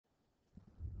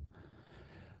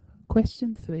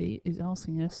Question 3 is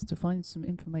asking us to find some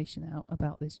information out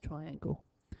about this triangle.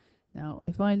 Now,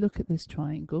 if I look at this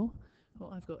triangle,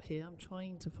 what I've got here, I'm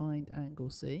trying to find angle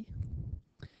C.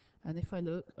 And if I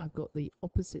look, I've got the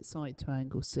opposite side to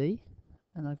angle C,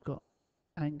 and I've got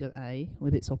angle A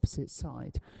with its opposite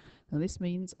side. Now this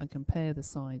means I can pair the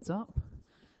sides up,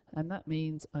 and that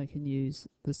means I can use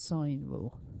the sine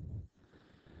rule.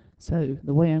 So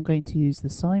the way I'm going to use the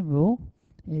sine rule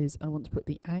is I want to put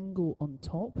the angle on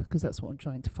top, because that's what I'm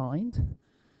trying to find.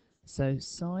 So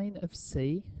sine of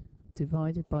C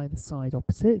divided by the side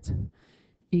opposite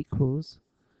equals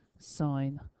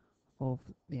sine of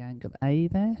the angle A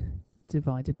there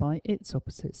divided by its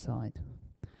opposite side.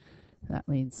 That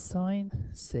means sine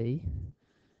C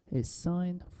is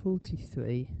sine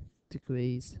 43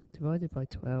 degrees divided by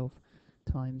 12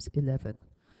 times 11.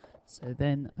 So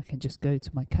then I can just go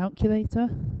to my calculator,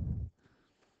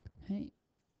 okay,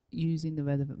 using the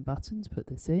relevant buttons, put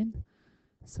this in,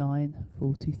 sine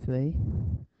 43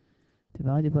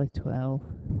 divided by 12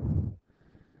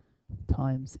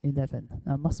 times 11.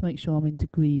 Now I must make sure I'm in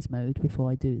degrees mode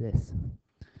before I do this.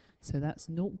 So that's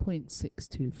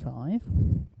 0.625.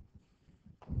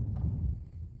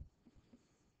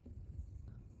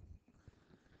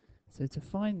 So to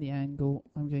find the angle,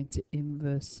 I'm going to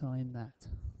inverse sine that.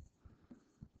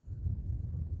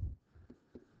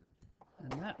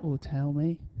 And that will tell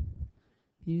me,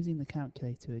 using the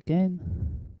calculator again,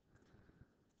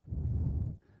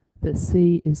 that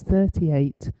C is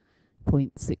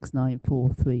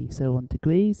 38.6943, so on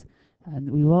degrees,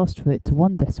 and we were asked for it to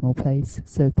one decimal place,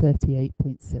 so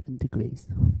 38.7 degrees.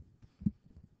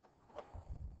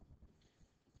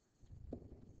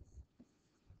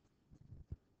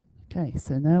 Okay,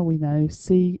 so now we know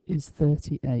C is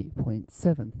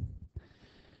 38.7.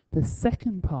 The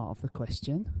second part of the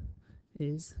question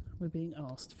is we're being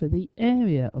asked for the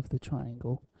area of the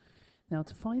triangle. Now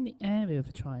to find the area of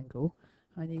a triangle,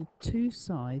 I need two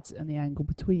sides and the angle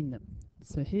between them.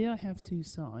 So here I have two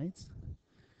sides.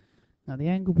 Now the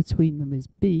angle between them is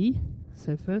B,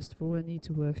 so first of all I need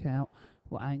to work out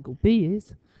what angle B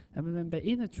is, and remember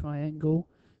in a triangle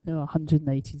there are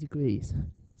 180 degrees.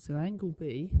 So angle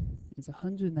B is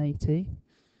 180,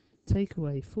 take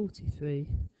away 43,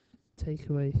 take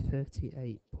away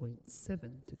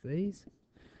 38.7 degrees,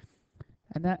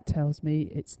 and that tells me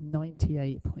it's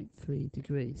 98.3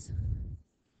 degrees.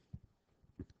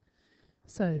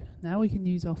 So now we can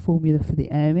use our formula for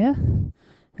the area,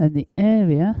 and the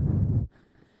area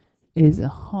is a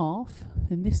half.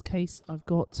 In this case I've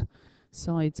got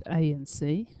sides A and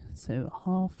C, so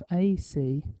half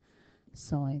AC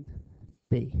sine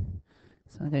B.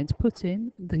 So I'm going to put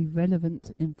in the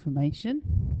relevant information.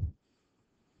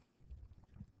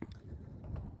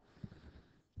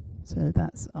 So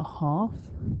that's a half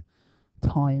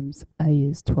times A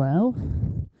is 12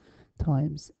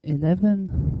 times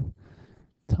 11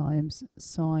 times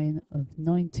sine of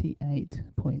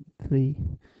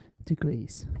 98.3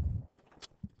 degrees.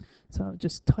 So I'll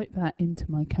just type that into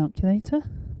my calculator.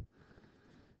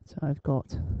 So I've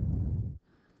got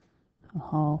a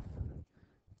half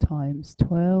times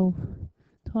 12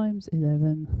 times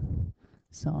 11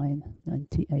 sine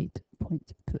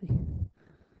 98.3.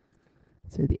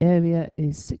 So the area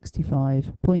is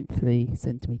 65.3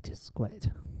 centimetres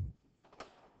squared.